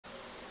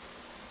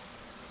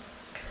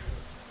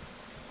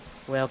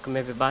Welcome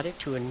everybody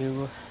to a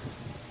new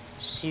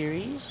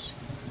series.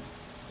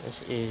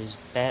 This is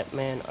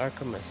Batman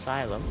Arkham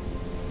Asylum.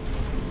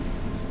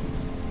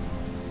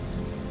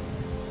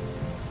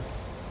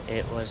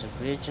 It was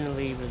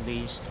originally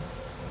released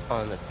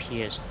on the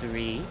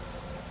PS3,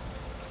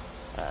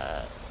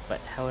 but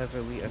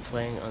however we are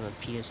playing on the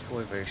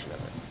PS4 version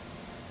of it.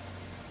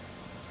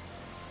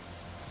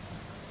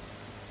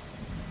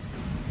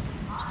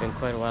 It's been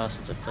quite a while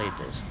since I played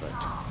this, but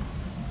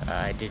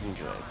I did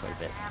enjoy it quite a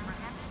bit.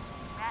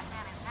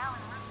 Batman is now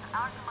en route to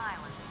Arkham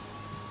Island.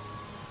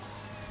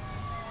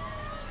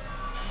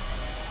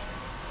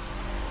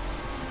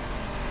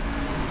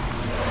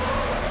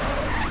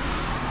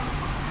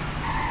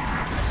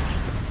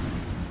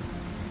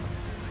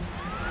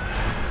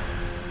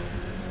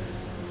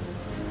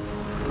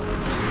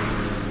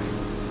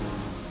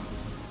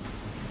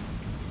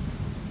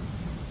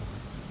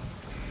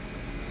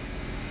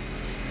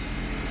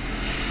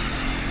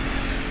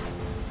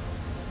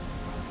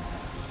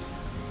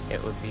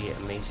 It would be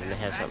amazing to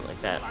have something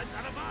like that.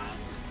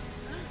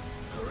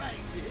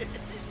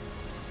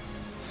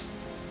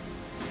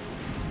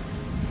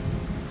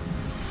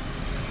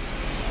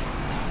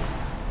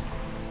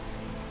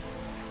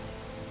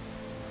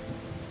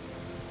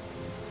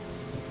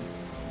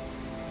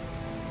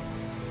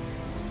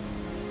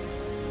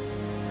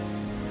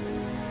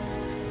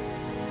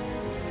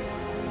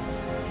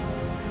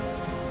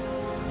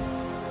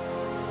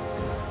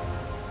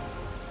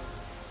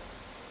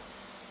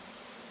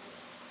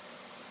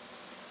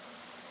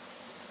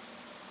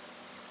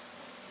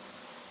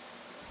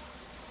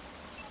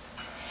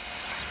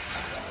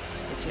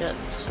 It's got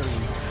some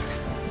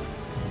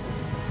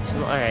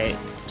alright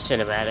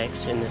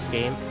cinematics in this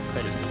game.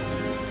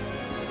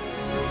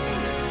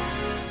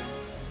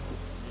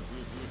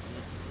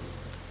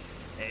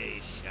 Hey,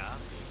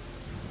 Sharpie.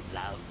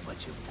 Love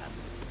what you've done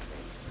with the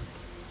place.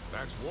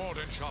 That's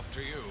Warden Shop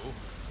to you.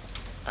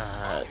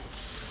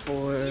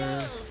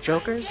 For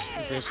Jokers,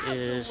 this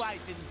is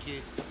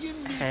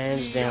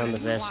hands down the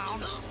best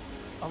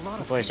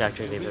voice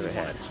actor they've ever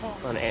had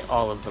on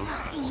all of them.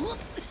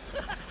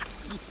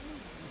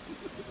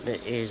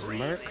 It is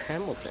Mark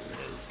Hamilton.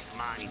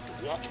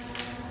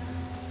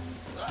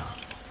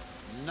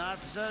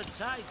 Not so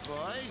tight,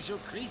 boys. You'll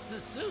crease the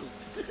suit.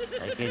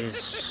 Like, it is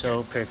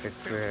so perfect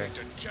for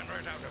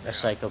a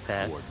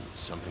psychopath. Warden,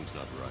 something's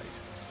not right.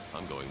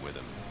 I'm going with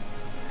him.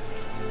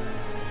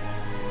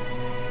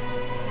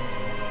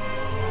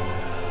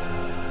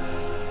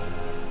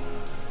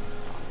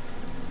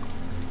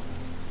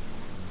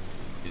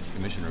 Is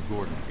Commissioner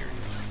Gordon here yet?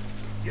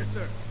 Yes,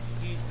 sir.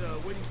 He's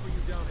waiting for you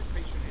down at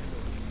patient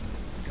handover.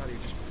 Got here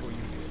just before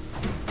you did.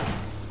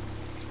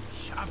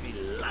 Sharpie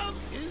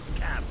loves his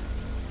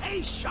cameras. Hey,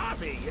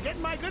 Sharpie, you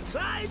getting my good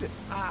side?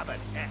 Ah, but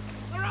heck,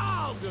 they're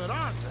all good,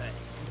 aren't they?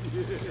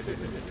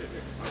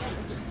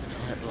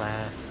 That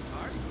laugh,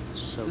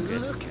 so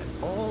good. Look at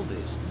all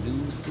this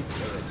new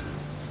security.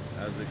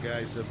 How's the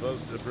guy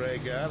supposed to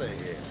break out of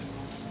here?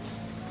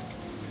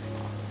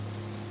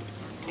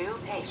 New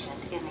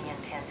patient in the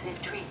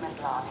intensive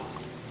treatment lobby.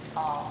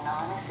 All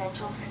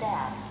non-essential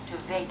staff to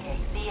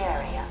vacate the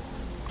area.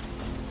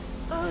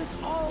 Oh, it's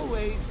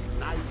always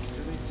nice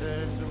to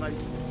return to my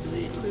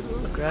sweet little...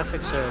 The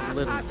graphics are a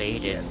little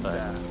dated,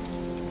 but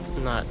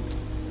not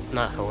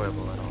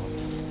horrible at all.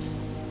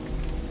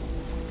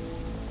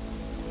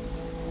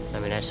 I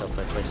mean, I still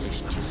play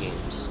PlayStation 2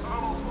 games,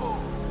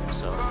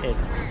 so it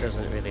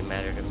doesn't really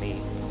matter to me.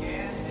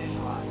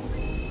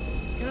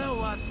 You know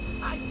what?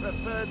 I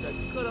prefer the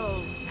good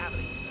old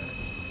cavity search.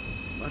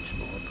 Much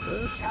more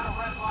personal.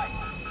 Red light.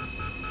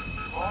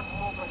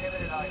 Multiple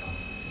prohibited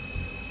items.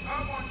 I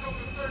want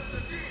Joker searched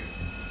again.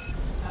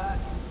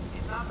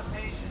 It's not the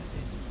patient.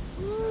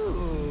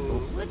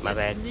 Ooh, let's my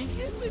bad. sneak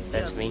in with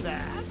That's your me.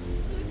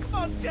 bats. Come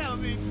on, tell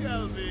me.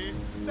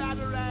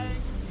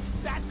 Batarangs,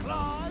 bat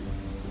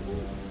claws,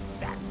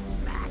 bat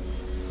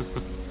smacks.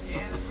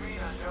 Scan the screen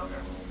on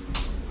Joker.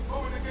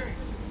 Open the gate.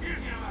 Get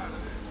him out of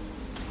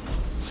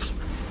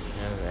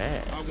there.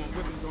 Alright. I want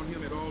weapons on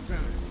him at all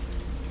times.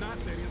 Not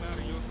let him out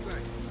of your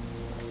sight.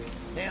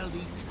 There'll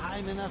be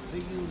time enough for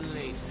you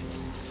later.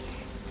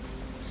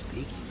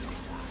 Speaking of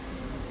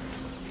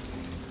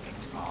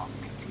time,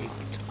 tick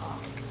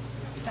tock.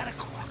 Is that a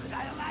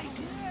crocodile I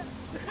hear?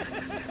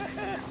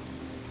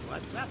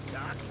 What's up,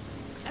 Doc?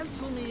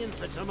 Pencil me in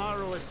for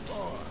tomorrow at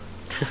 4.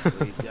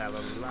 We've got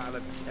a lot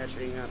of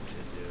catching up to do.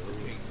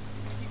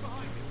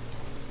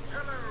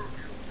 Hello,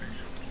 new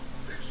patient.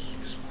 This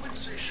is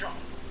Quincy Sharp,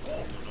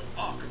 Warden of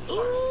Arkham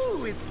Asylum.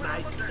 Ooh, it's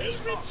my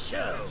favorite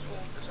show.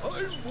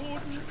 I'm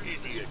Warden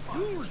Idiot.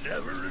 You'll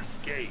never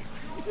escape.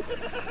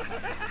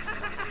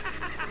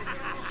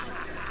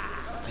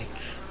 Like,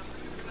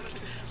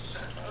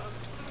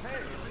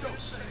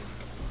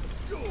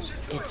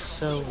 it's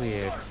so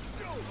weird.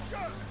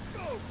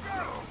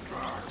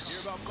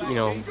 You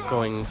know,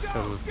 going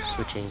from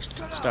switching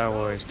Star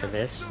Wars to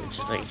this, which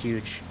is like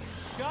huge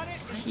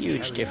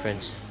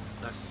difference.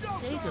 The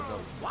state of the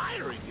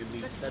wiring in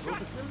these federal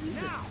facilities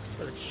is,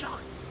 well, it's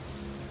shocking.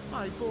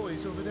 my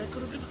boys over there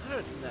could have been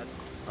hurt in that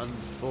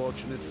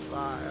unfortunate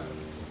fire.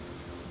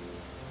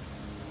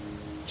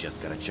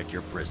 Just gotta check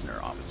your prisoner,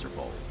 Officer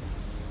Bowles.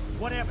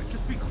 Whatever,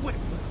 just be quick.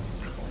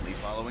 Only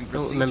following I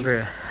don't procedure.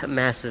 remember a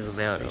massive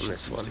amount on Patient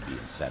this seems one. to be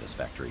in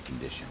satisfactory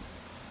condition.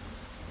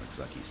 Looks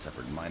like he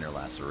suffered minor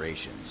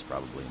lacerations,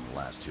 probably in the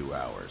last 2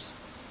 hours.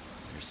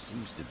 There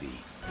seems to be...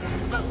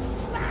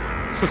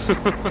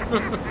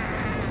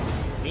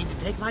 Need to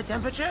take my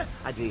temperature?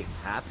 I'd be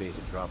happy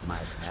to drop my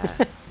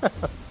pants.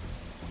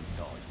 He's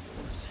all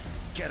yours.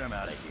 Get him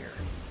out of here.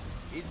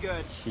 He's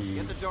good. Jeez.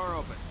 Get the door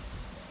open.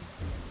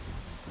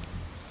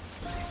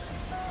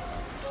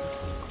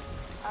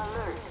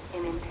 Alert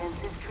in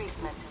intensive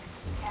treatment.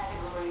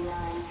 Category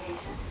 9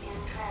 patient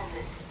in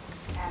transit.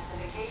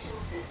 Pacification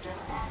system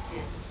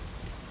active.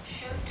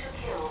 Shoot to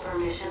kill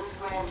permissions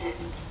granted.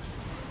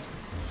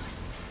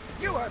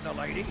 You heard the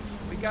lady.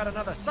 We got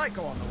another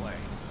psycho on the way.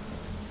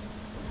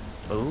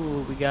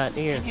 Oh, we got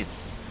here. Can you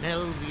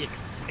smell the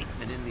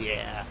excitement in the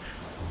air?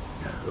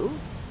 No?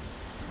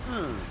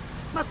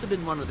 Must have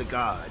been one of the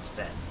guards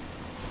then.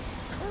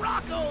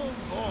 Crocco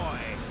boy!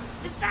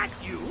 Is that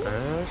you?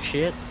 Oh,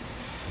 shit.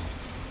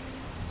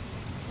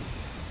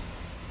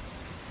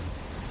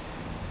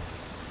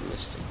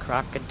 Mr.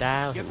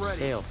 Crocodile Get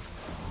ready. himself.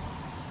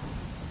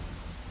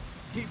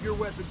 Keep your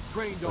weapons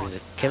trained What on is it?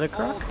 it. Killer at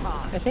all Croc?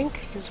 times. I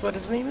think is what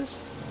his name is.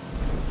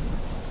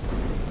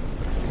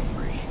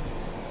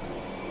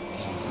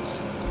 Jesus.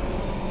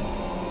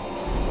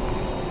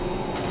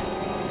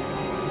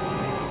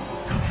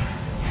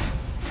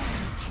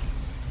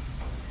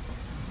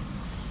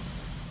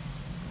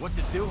 What's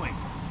it doing?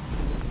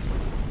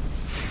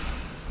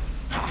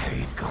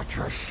 I've got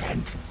your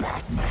scent,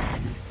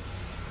 Batman.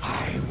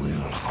 I will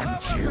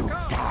hunt you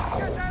Get down.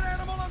 that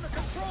animal under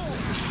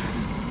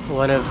control.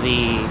 One of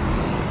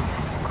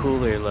the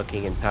cooler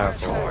looking and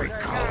powerful Toy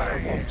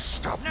color won't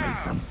stop me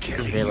from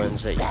killing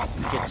villains you, that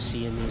you get Batman. to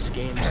see in these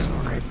games.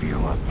 And rip you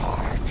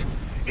apart.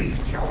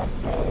 Eat your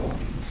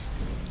bones.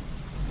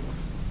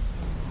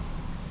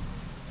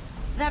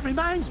 That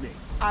reminds me.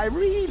 I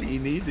really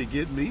need to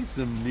get me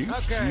some new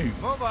Okay,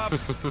 shoes. move up.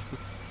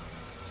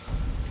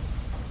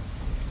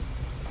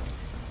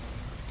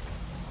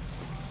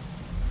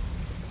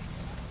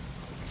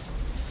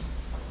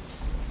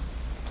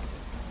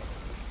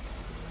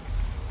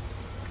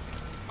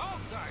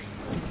 Hold tight.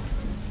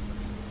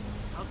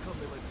 How come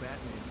they let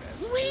Batman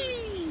pass?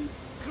 Whee!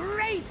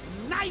 Great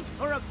night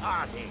for a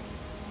party.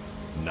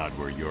 Not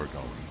where you're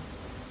going.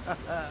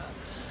 The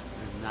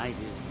night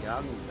is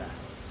young,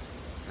 Bats.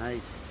 I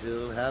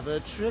still have a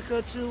trick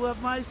or two up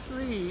my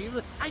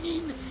sleeve. I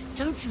mean,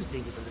 don't you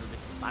think it's a little bit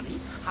funny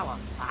how a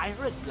fire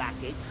at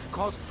Blackgate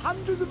caused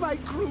hundreds of my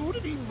crew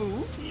to be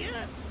moved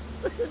here?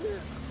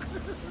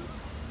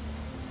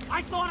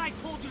 I thought I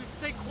told you to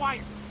stay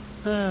quiet.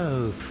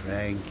 Oh,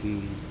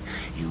 Frankie,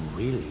 you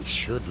really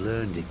should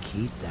learn to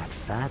keep that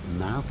fat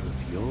mouth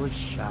of yours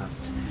shut.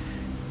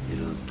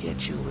 It'll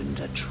get you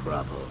into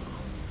trouble.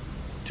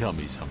 Tell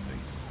me something.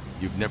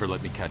 You've never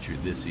let me catch you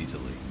this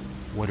easily.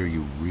 What are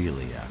you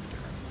really after?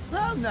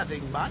 Well,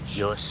 nothing much.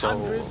 Your soul.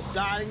 Hundreds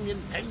dying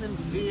in pain and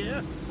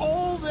fear.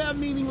 All their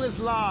meaningless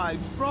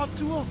lives brought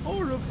to a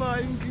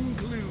horrifying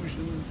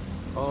conclusion.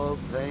 All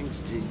thanks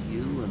to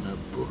you and a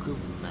book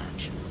of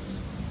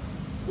matches.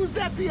 Was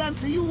that the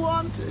answer you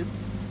wanted?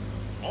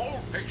 All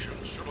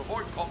patients should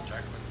avoid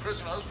contact with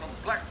prisoners from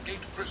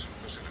Blackgate Prison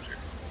Facility.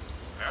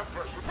 Their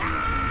presence...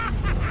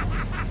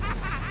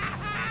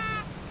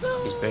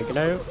 He's breaking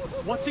out.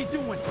 What's he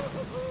doing?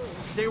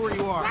 Stay where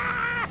you are.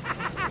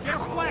 Get a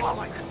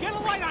flashlight. Get a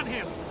light on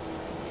him.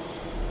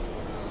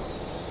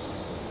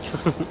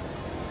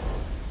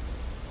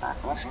 Our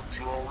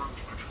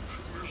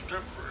institution is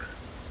temporary.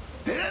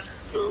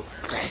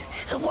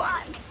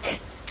 What?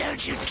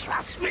 Don't you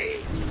trust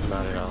me?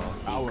 Not at all.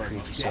 You Our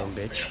creepy son of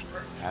a guest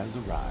bitch. has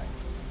arrived.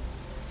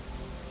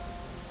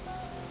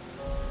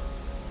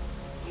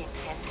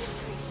 Intensive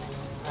treatment.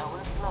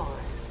 Lower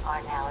floors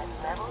are now at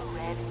level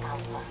red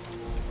alpha.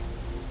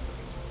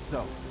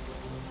 So,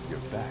 you're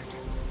back.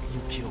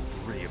 You killed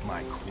 3 of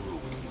my crew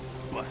when you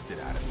busted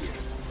out of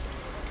here.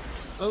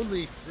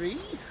 Only 3?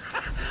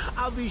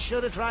 I'll be sure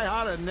to try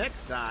harder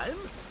next time.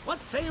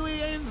 What say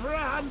we aim for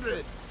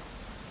 100?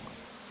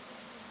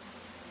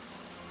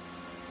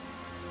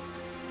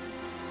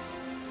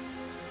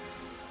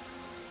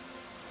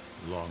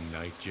 Long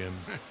night, Jim.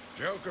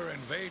 Joker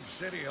invades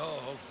City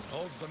Hall and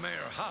holds the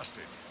mayor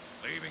hostage,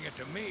 leaving it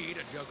to me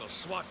to juggle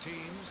SWAT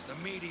teams, the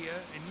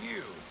media, and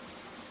you.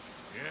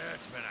 Yeah,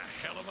 it's been a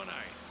hell of a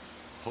night.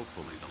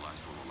 Hopefully the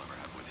last one we'll ever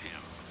have with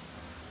him.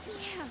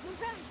 Yeah,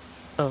 right.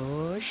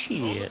 Oh Hold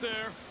shit. it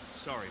there.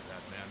 Sorry,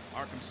 Batman.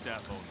 Arkham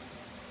staff only.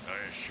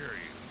 I assure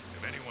you,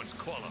 if anyone's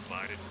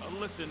qualified, it's...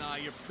 Listen,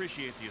 I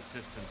appreciate the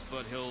assistance,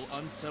 but he'll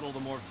unsettle the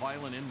more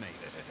violent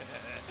inmates.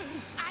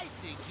 I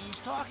think he's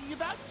talking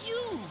about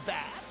you,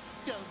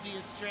 Bats. Don't be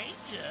a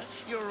stranger.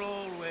 You're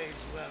always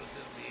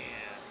welcome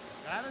here.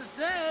 Gotta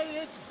say,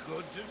 it's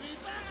good to be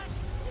back.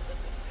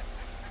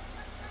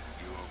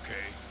 You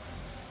okay?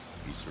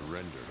 He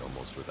surrendered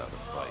almost without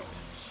a fight.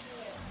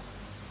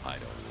 I'm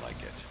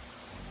like it.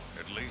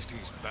 At least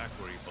he's back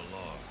where he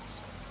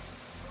belongs.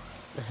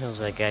 The hell's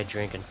that guy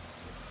drinking?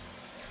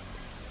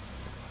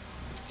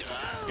 Get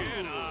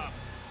up!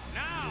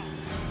 Now!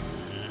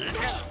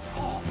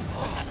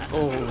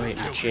 Oh, right in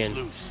the Joker's chin.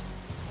 loose.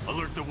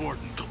 Alert the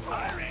warden. The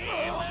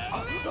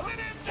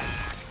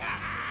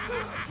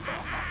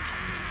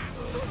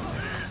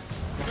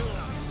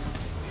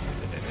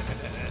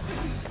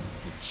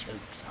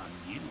joke's on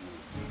you.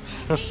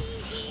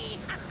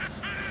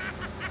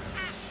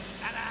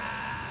 Ta-da!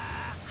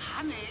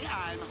 Honey,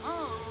 I'm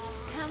home.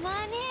 Come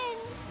on in.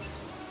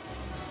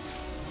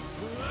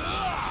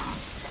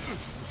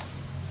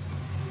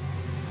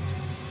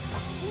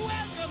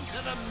 Welcome to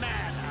the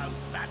madhouse,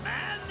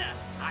 Batman.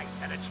 I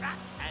set a trap,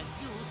 and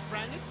you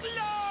sprang it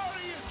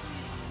gloriously.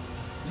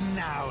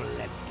 Now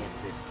let's get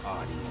this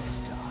party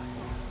started.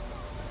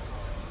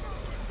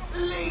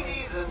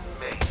 Ladies and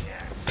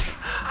maniacs,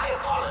 I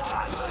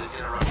apologize for this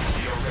interruption to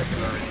your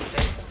regular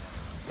entertainment.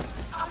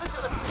 Up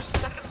until a few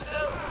seconds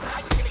ago,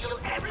 I killed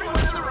everyone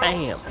in the room.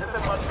 Bam! And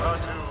then one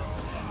cartoon.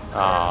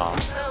 Aw,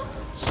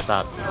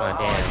 stop my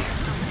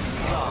damn.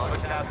 Oh, the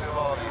captive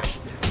audience.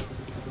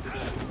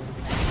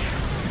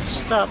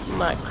 Stop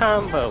my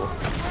combo.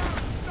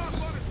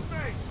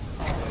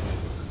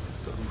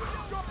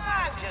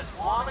 I'm just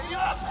warming you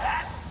up,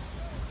 Pats.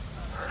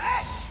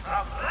 Fresh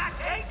from Black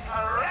Ink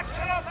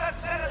Correctional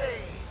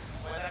Facility,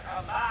 with a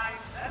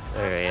combined sentence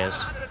There he is.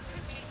 of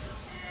 152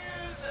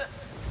 years.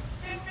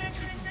 Ding, ding,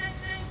 ding, ding,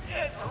 ding.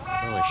 It's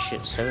Holy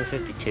shit,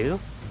 752?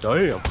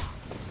 Damn.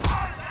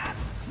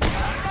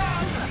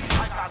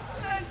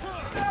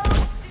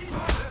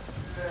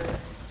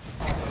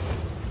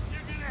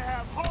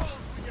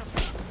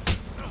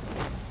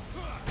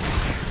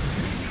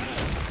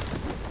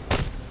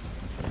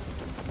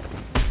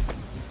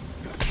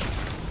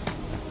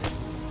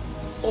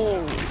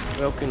 Oh,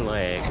 broken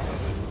leg.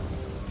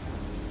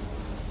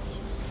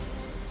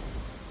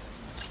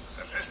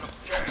 The system's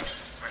jammed.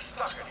 We're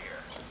stuck in here.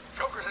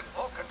 Joker's in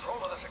full control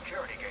of the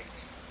security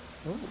gates.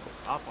 Ooh,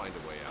 I'll find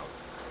a way out.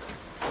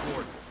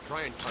 Gordon,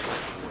 try and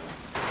contact the warden.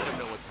 Let him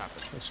know what's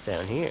happened. it's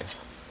down here.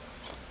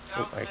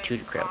 Oh, R2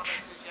 to crouch.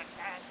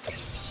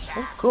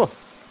 Oh, cool.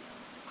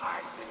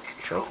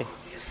 Trophy.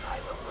 the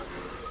asylum.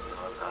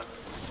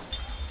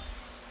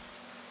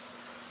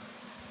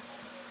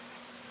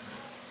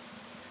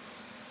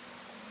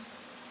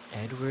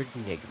 Edward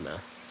Nigma.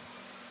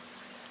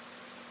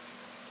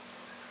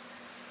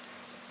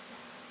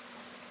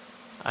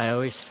 I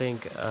always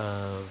think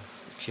of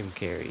Jim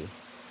Carrey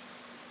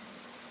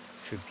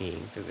for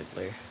being the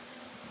Riddler.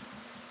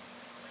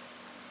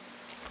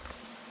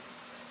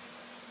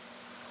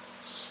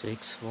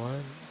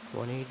 6'1",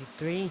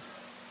 183.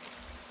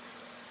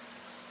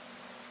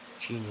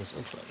 Genius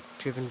intellect,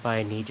 driven by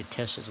a need to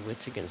test his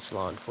wits against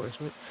law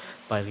enforcement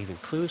by leaving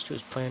clues to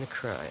his plan of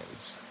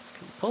crimes.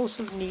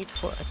 Compulsive need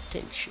for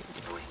attention.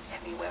 Going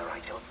anywhere I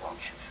don't want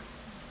you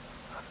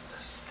to.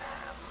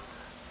 Understand?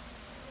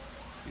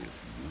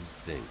 If you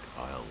think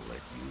I'll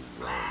let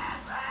you run...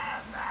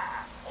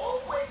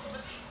 Always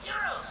with the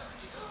heroes.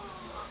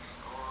 Looking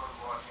forward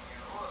to watching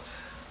you.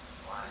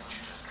 Why don't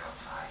you just come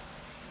find me?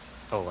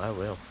 Oh, I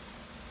will.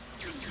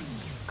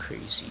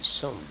 Crazy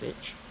son of a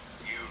bitch.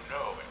 You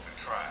know it's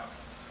a trial.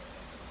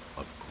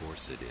 Of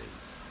course it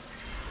is.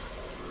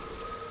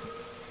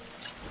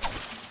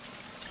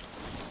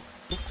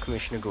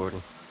 Commissioner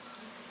Gordon.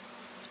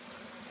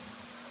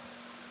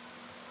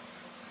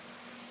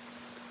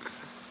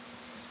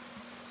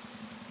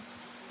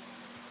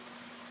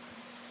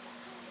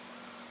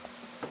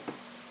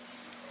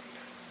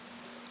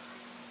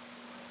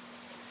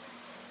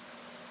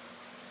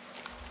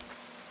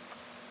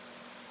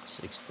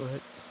 Six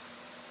foot.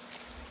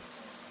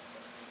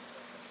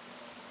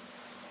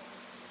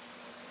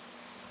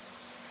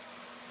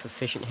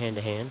 Proficient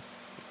hand-to-hand.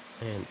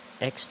 And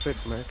expert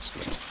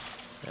marksman.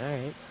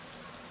 Alright.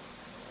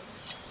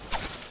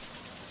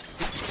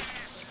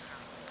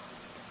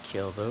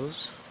 Kill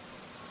those.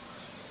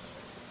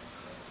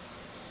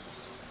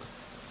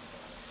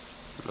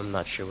 I'm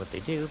not sure what they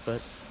do,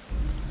 but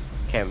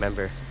can't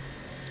remember.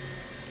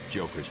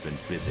 Joker's been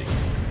busy.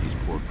 These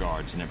poor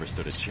guards never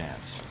stood a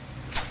chance.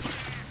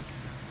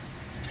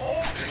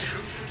 All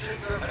patients should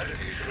take their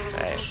medication at the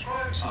Alright,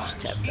 prescribed so just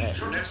times tap that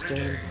each and and every stay.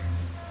 day.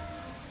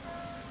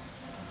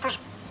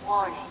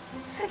 Warning.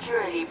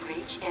 Security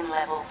breach in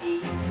level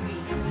B3.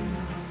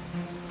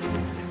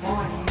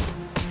 Warning.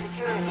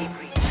 Security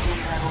breach in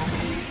level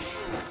B2.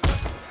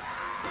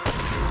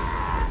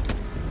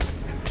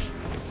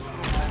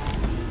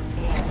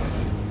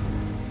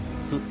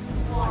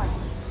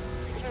 Warning.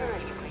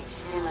 Security breach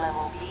in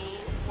level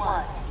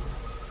B1.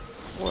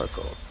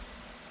 Oracle.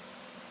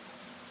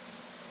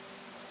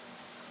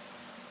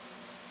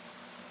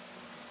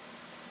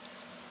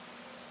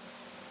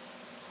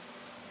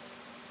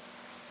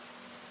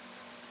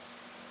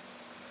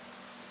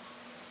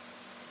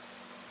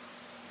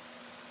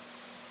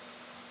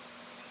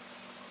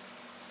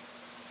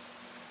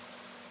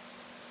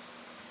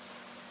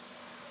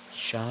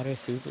 Shot her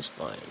through the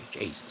spine.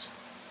 Jesus.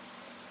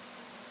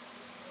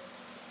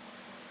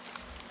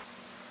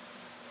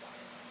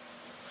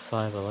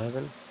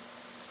 511.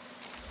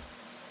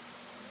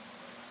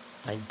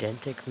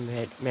 Identic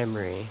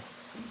memory.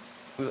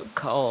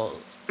 Recall.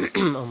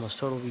 Almost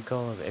total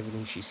recall of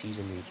everything she sees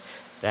and reads.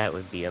 That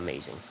would be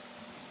amazing.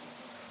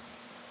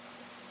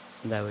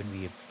 That would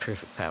be a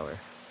perfect power.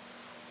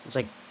 It's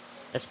like,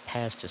 that's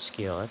past a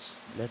skill.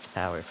 That's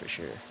power for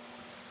sure.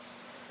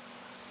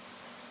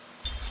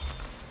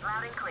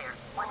 Loud and clear.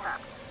 What's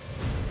up?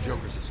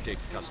 Joker's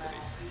escaped custody.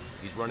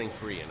 He's running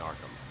free in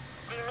Arkham.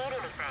 Do you need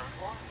anything?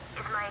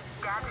 Is my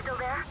dad still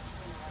there?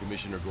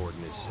 Commissioner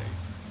Gordon is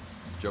safe.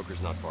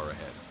 Joker's not far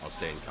ahead. I'll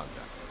stay in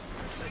contact.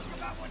 Think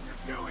about what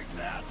you're doing,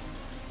 Zaz.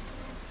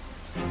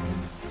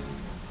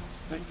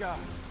 Thank God.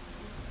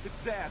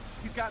 It's Zaz.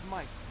 He's got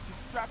Mike. He's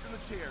strapped in the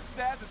chair.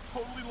 Zaz is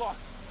totally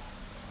lost.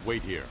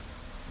 Wait here.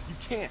 You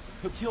can't.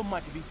 He'll kill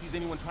Mike if he sees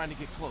anyone trying to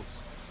get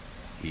close.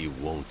 He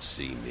won't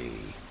see me.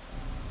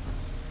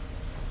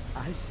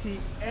 I see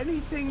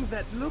anything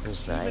that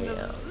looks even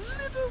a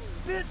little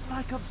bit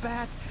like a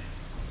bat,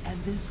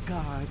 and this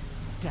guard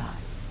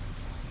dies.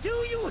 Do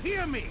you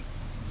hear me?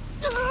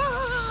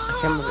 I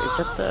can't remember, is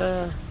that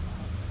the...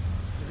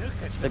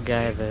 It's the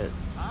guy that...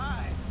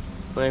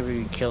 Whenever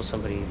you kill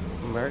somebody,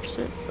 murks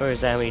it? Or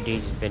is that how many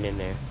days he's been in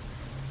there?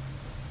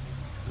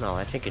 No,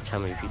 I think it's how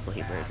many people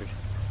he murdered.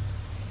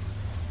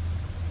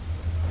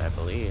 I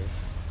believe.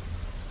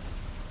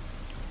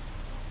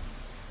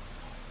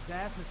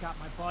 Zaz has got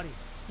my buddy.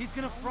 He's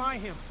gonna fry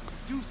him.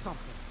 Do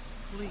something,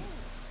 please.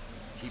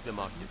 Keep him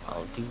occupied.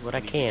 I'll do what I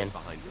need to can. get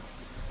behind him.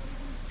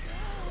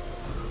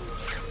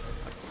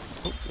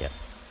 Oh, yeah.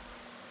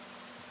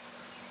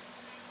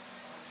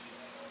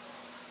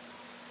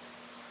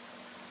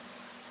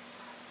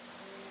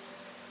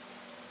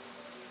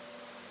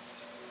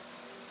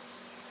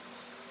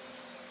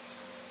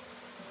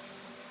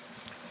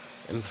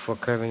 And before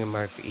carving a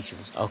mark for each of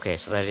us. Okay,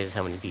 so that is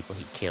how many people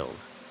he killed.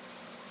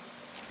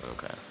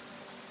 Okay.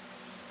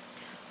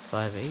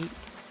 5'8".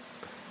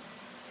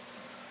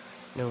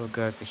 No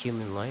regard for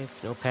human life,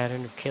 no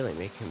pattern of killing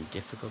making him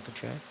difficult to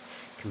track.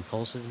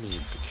 Compulsive need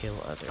to kill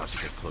others. Got to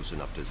get close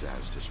enough to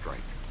Zaz to strike.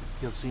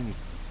 He'll see me.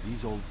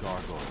 These old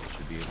gargoyles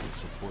should be able to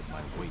support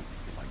my weight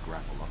if I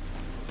grapple up to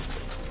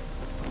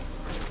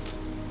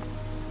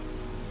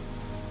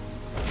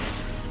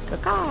him.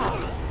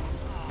 Caca!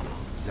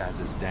 Zaz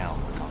is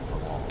down, but not for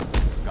long.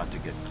 Got to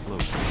get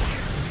close.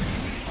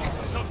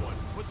 Someone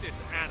put this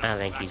animal I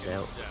think back he's in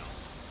out. his cell.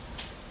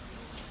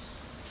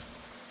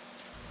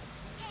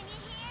 Can you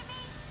hear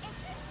me? Is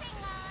this thing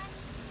on?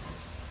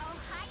 Oh,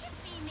 hiya,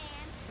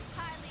 B-Man.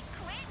 Harley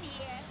Quinn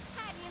here.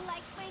 How do you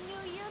like my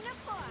new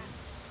uniform?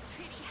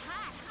 Pretty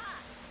hot,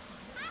 huh?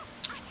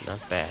 Oh, I got Not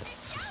something bad. to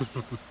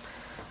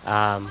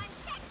show you.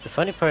 The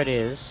funny part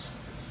is,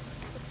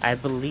 I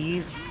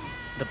believe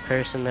the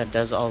person that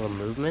does all the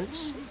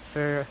movements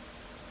for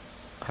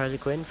Harley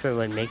Quinn for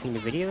when making the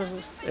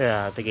videos,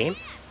 the game,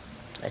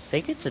 I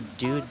think it's a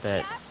dude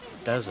that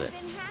does it.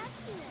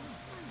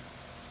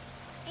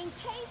 In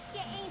case you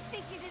ain't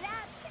figured it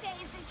out, today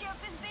is the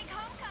Joker's big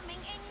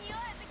homecoming, and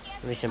you're the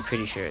guest. At least I'm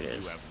pretty sure it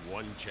is. You have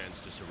one chance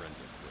to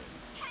surrender, Quinn.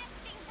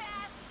 Testing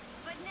pass,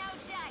 but no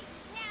dice.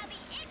 Now the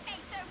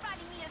inmates are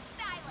running the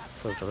asylum.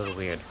 So it's a little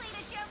weird. Basically,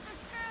 the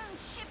Joker's goons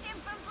shipped in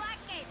from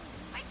Blackgate.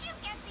 But you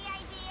get the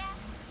idea.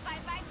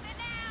 Bye-bye for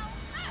now.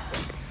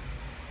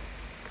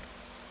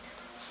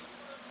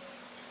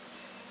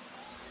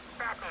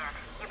 Batman,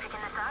 you picking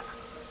this up?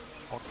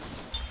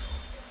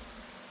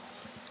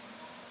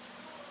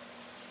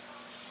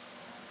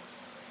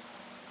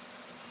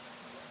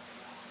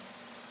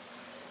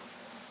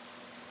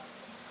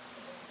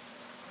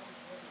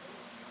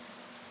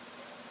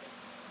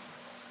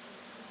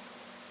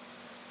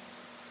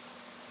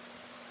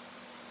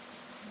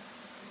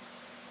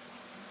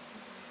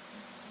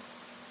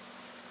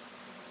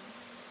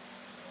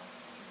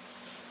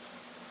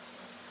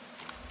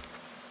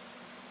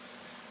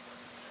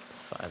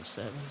 Five,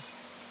 7.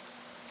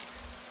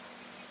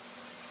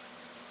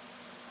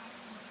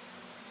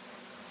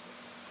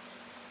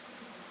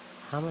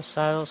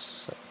 Homicidal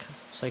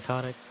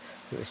psychotic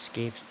who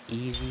escapes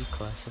easy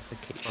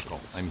classification. Urkel,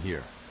 I'm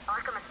here.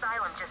 Arkham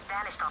Asylum just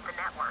vanished off the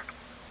network.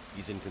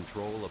 He's in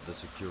control of the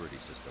security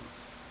system.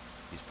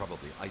 He's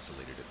probably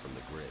isolated it from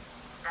the grid.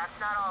 That's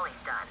not all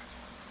he's done.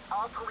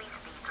 All police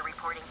feeds are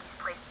reporting he's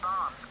placed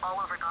bombs all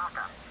over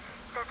Gotham.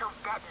 Says he'll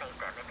detonate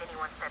them if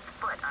anyone sets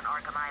foot on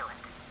Arkham Island.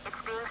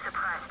 It's being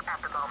suppressed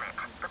at the moment,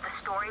 but the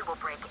story will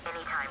break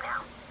any time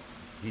now.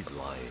 He's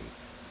lying.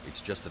 It's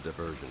just a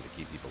diversion to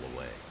keep people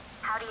away.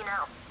 How do you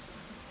know?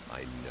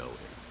 I know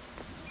him.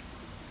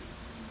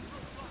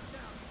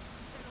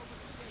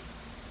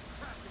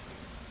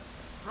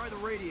 Try the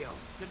radio.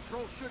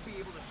 Control should be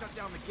able to shut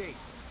down the gate.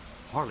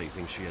 Harley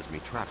thinks she has me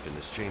trapped in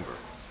this chamber.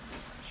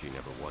 She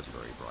never was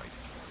very bright.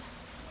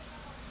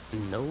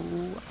 No,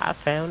 I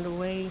found a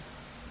way. You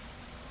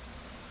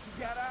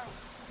got out.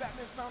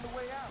 Batman found a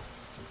way out.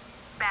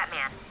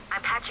 Batman,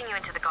 I'm patching you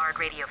into the guard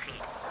radio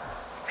feed.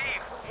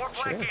 Steve, more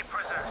Sure. Blackgate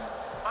prisoners.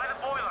 By the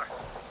boiler.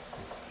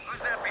 Who's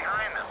that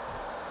behind them?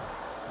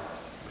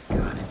 Oh my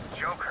God, it's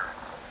Joker.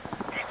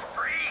 He's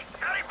free!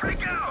 How'd he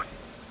break out?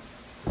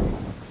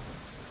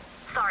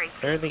 sorry.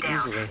 fairly Feed's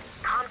down. easily.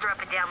 Comms are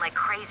up and down like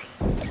crazy.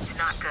 It's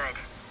not good.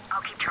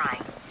 I'll keep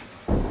trying.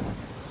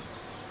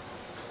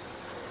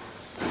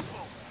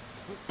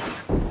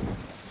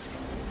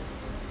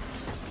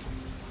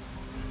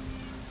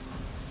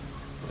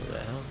 What the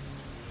hell?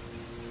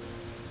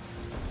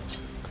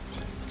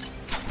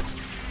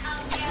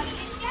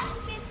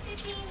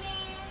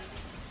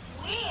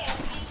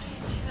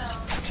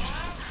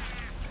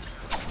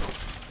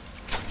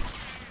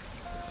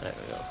 There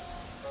we go.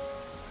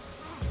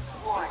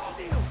 Warning.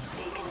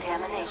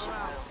 Decontamination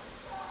room.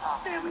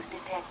 Toxins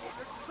detected.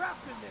 They're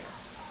trapped in there.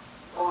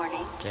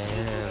 Warning. Damn.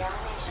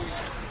 Decontamination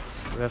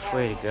room. Rough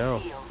way to go.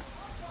 Sealed.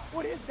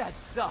 What is that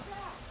stuff?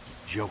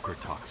 Joker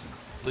toxin.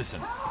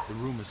 Listen, the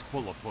room is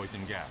full of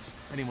poison gas.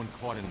 Anyone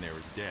caught in there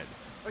is dead.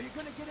 Are you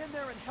gonna get in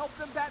there and help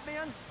them,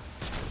 Batman?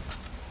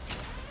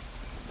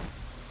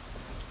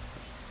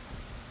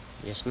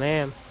 Yes,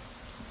 ma'am.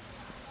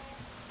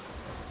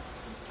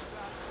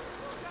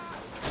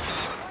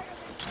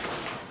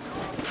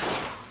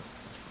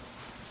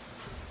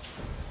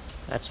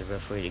 That's a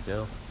rough way to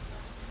go.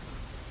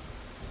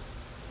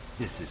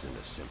 This isn't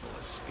a simple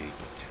escape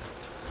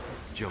attempt.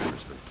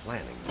 Joker's been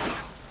planning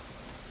this.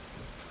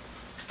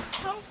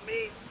 Help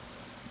me!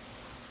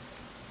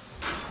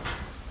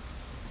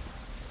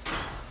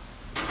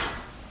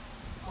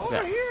 Over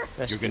Yeah, here!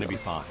 that's You're gonna cool.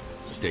 be fine.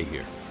 Stay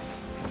here.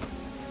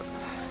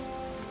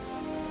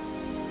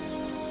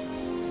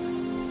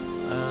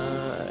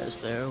 Is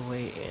there a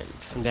way in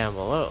from down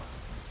below?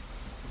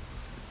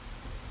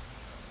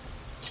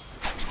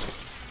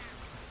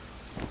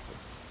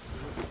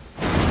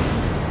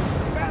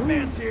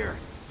 Batman's here!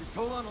 Just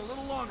hold on a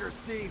little longer,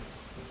 Steve.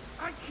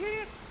 I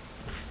can't!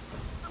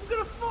 I'm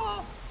gonna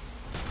fall!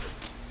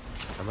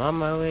 I'm on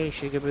my way,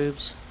 sugar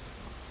boobs.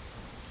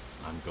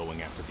 I'm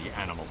going after the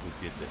animal who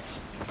did this.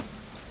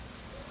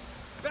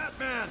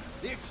 Batman!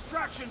 The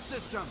extraction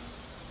system!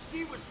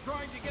 Steve was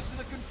trying to get to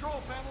the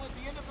control panel at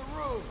the end of the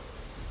room!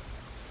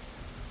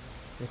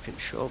 The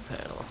control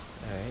panel.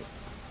 Alright.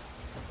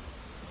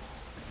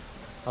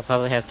 I'll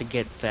probably have to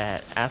get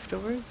that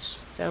afterwards,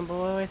 down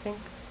below, I think.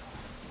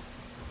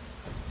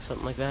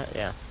 Something like that,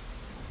 yeah.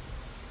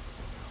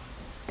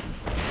 I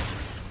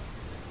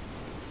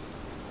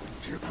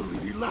can't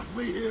believe he left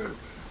me here.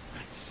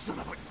 That son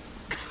of a...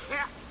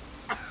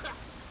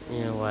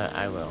 You know what?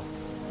 I will.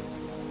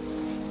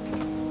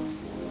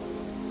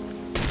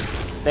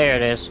 There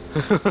it is.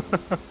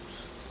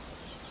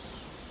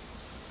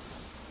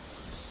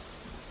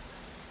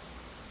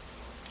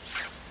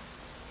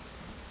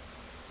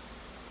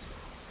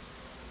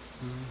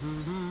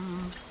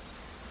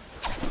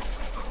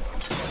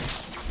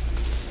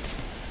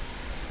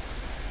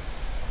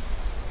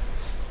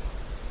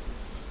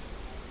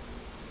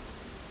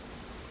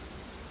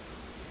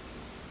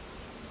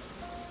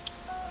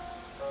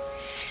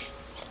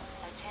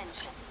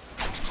 Attention.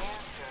 Air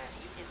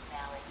purity is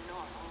now at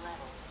normal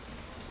levels.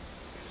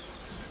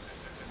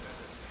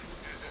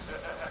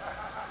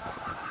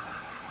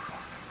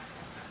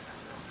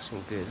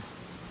 Some good.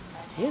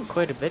 Yeah,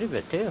 quite a bit of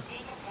it too.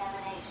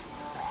 Decontamination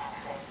room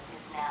access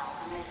is now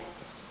permitted.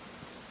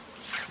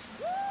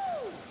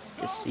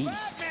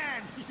 Deceased.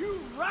 Batman! You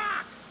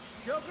rock!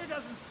 Joker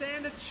doesn't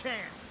stand a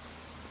chance.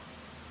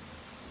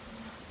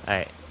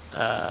 Alright,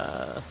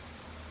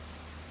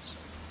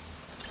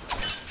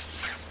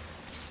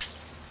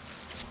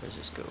 let's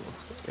just go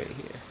right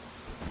here.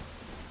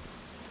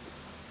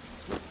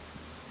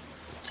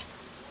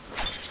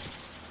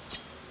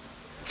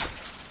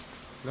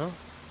 No?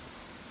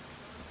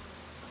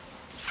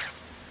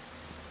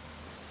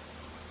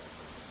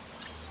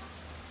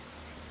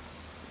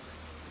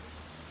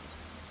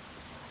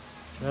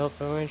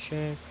 Developer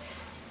check.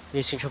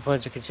 These control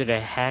points are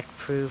considered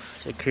hack-proof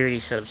security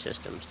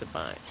subsystems to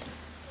bind.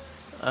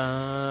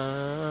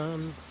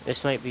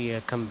 This might be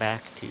a come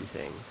back to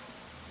thing.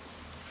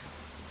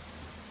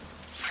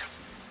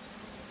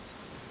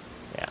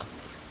 Yeah.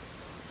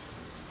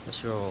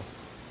 Let's roll.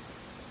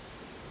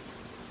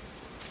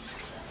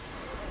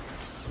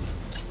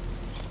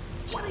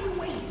 What are you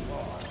waiting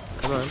for?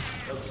 Come on.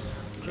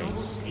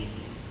 James.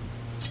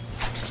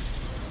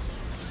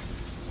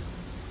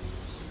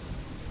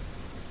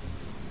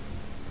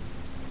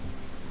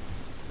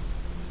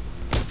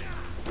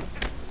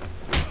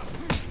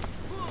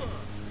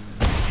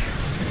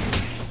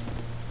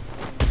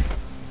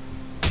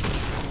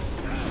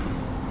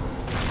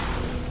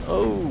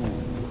 Oh.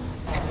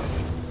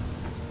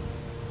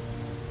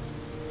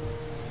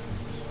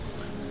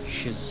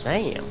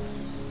 Shazam.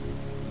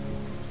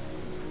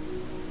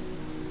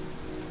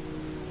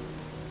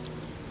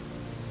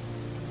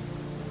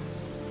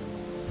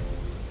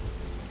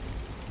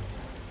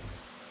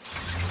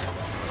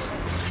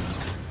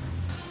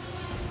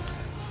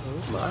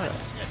 Oh my.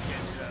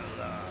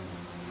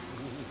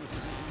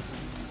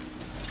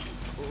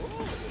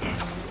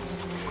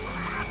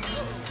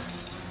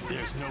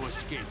 There's no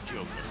escape,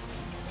 Joker.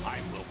 I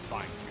will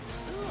find you.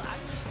 Oh,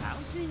 I'm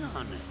counting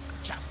on it.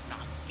 Just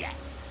not yet.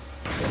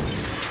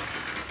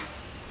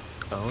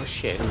 Oh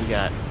shit, who we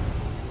got?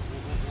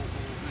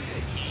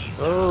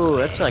 Oh,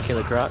 that's not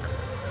Killer Croc.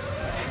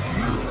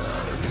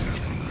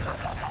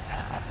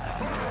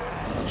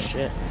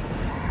 shit.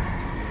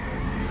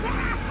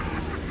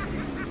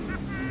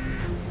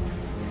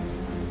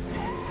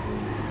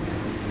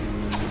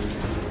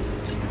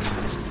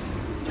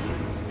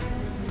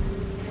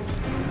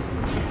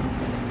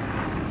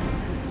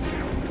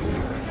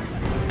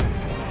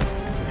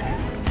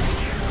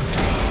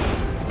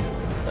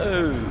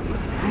 Oh.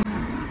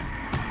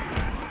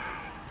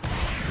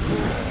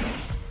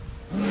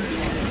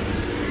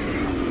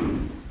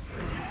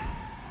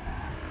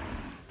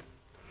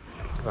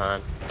 Come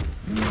on.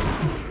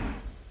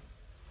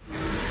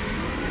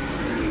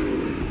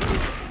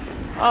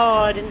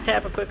 Oh, I didn't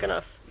tap it quick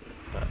enough.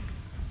 Fuck.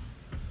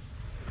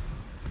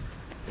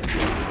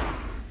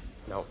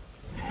 Nope.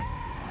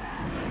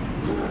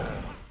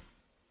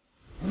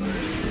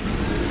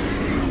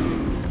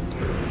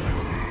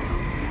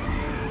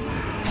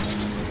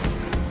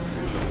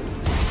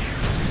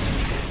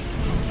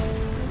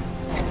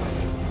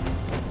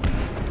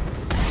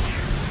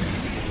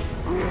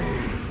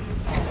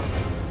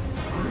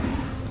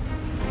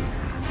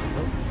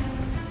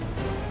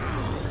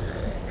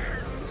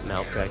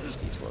 Malpractice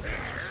needs more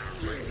practice.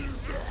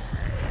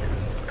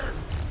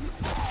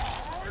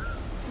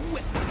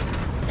 Well,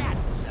 that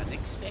was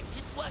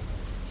unexpected, wasn't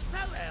it?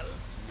 Well,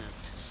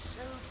 note to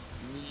self,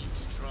 need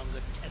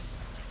stronger test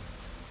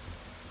subjects.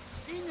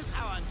 Seeing as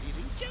how I'm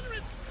feeling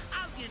generous,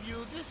 I'll give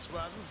you this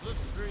one for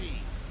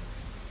free.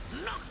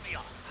 Knock me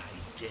off,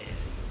 I dare you.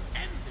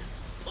 End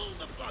this. Pull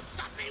the plug.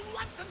 Stop me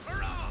once and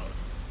for all.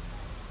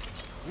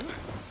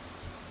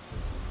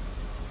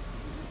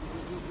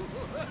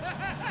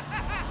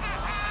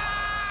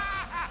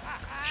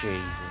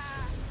 Jesus.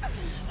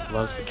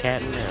 Loves the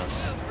cat and mouse.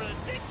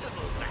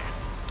 Predictable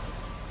bats.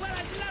 Well,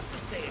 I'd love to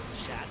stay and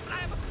chat, but I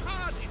have a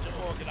party to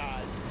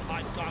organize.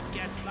 I've got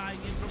guests flying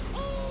in from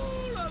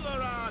all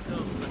over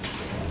Arkham.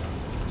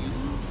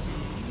 You'll see.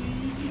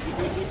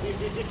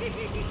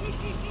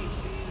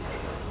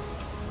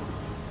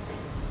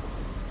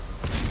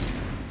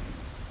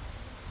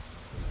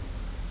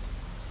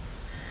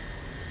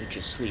 You're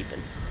just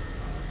sleeping.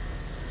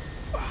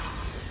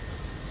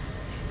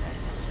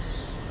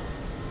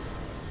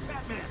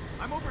 Batman,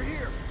 I'm over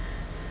here.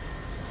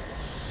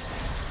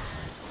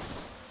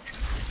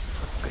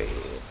 Okay.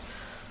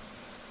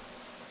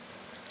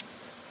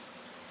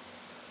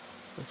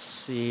 Let's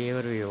see,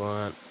 what do we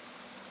want?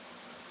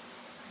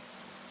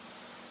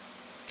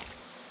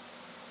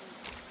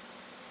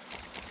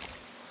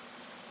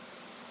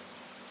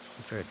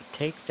 For a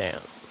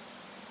takedown.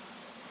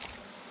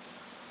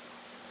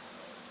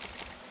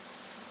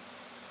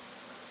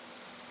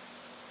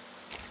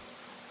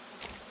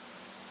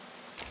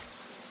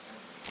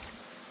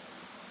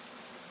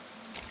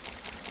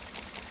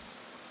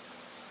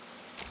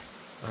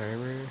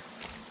 Armor.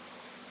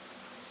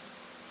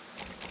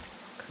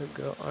 Could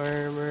go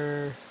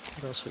armor.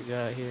 What else we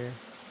got here?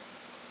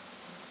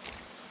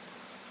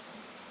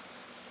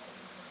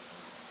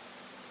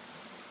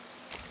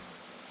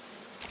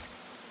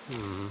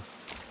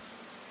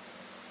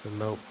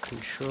 Remote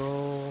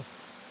control.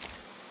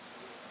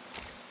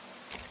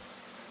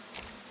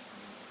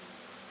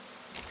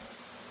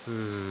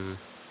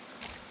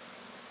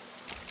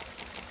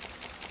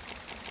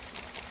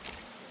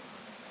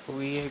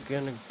 We are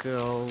gonna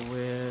go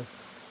with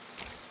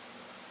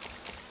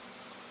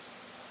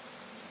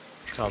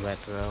combat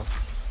throw.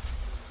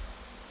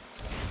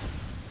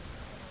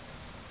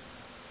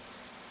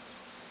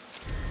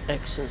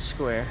 X and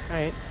square.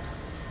 Alright.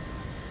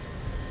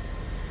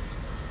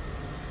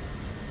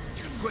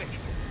 Quick,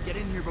 get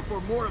in here before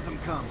more of them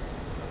come.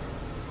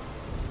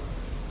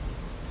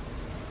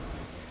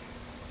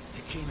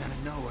 It came out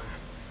of nowhere.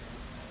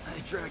 I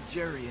dragged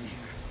Jerry in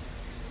here,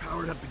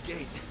 powered up the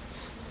gate.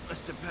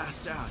 Must have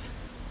passed out.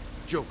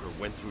 Joker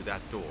went through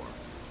that door.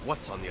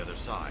 What's on the other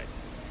side?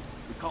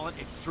 We call it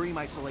extreme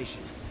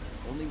isolation.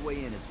 Only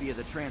way in is via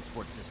the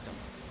transport system.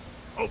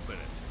 Open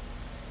it.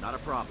 Not a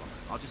problem.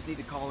 I'll just need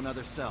to call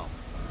another cell.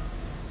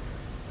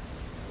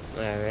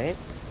 Alright.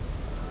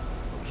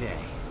 Okay.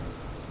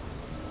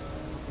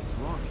 Something's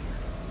wrong here.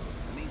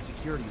 The main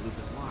security loop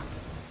is locked.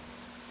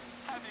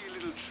 Having a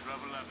little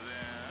trouble up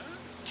there?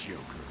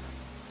 Joker.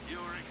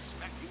 You're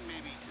expecting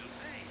maybe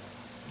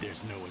Two-Face?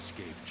 There's no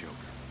escape, Joker.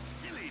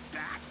 Silly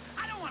bat!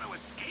 I don't want to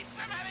escape.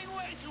 I'm having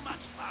way too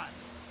much fun.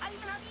 I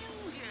even have you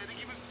here to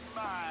give a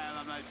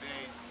smile on my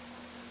face.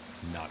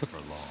 Not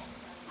for long.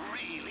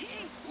 Really?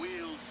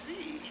 We'll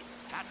see.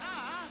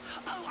 Ta-ta!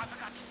 Oh, I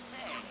forgot to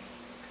say.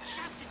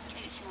 Just in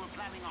case you were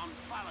planning on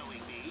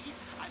following me,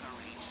 I've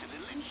arranged a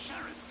little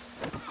insurance.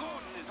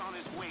 Gordon is on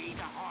his way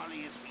to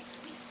Harley as we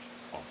speak.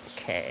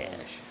 Officer.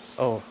 Cash.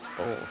 Oh,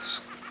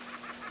 balls.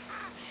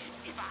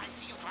 If I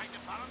see you trying to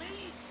follow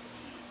me,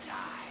 he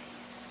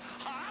dies.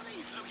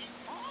 Harley's looking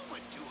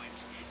forward to it.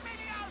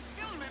 Maybe I'll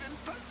film it and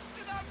post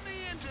it on the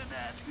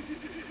internet.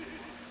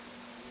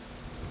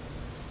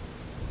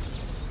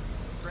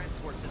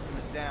 Transport system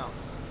is down.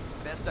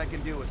 Best I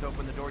can do is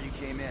open the door you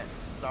came in.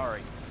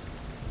 Sorry.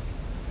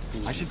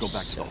 I should go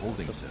back to the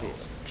holding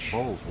cells.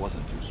 Bowles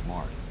wasn't too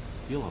smart.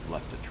 He'll have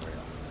left a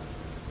trail.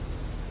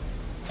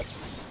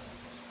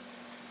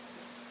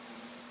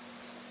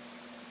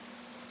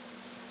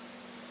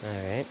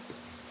 Alright.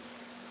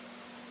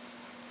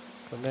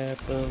 Go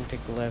back, boom,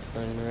 take the left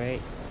and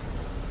right.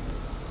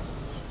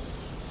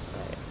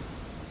 Alright.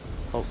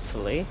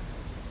 Hopefully.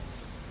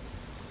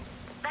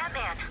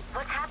 Batman,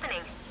 what's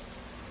happening?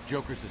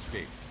 Joker's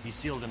escaped. He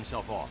sealed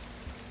himself off.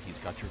 He's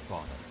got your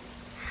father.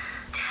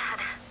 Dad.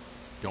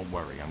 Don't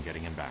worry, I'm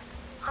getting him back.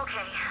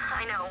 Okay,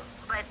 I know,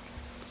 but...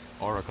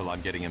 Oracle,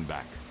 I'm getting him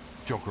back.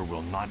 Joker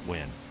will not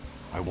win.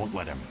 I won't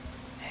let him.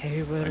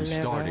 He will I'm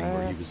starting never.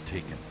 where he was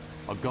taken.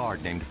 A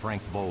guard named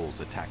Frank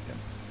Bowles attacked him.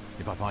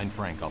 If I find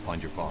Frank, I'll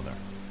find your father.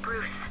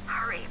 Bruce,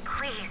 hurry,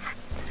 please.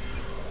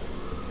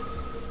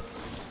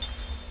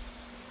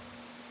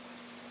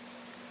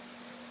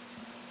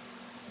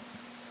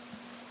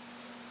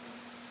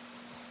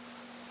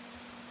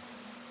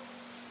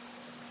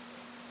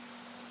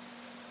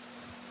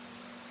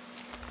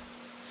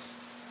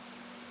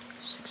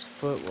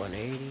 Foot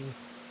 180.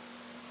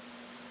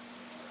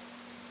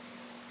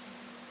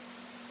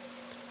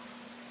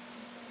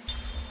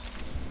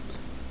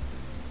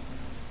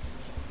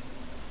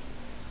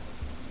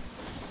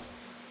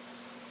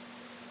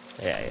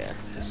 Yeah,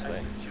 this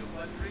way.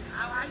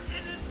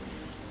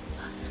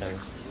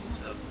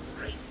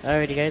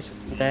 Alrighty guys,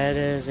 that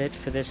is it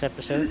for this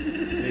episode.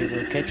 We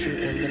will catch you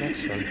in the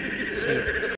next one. See you.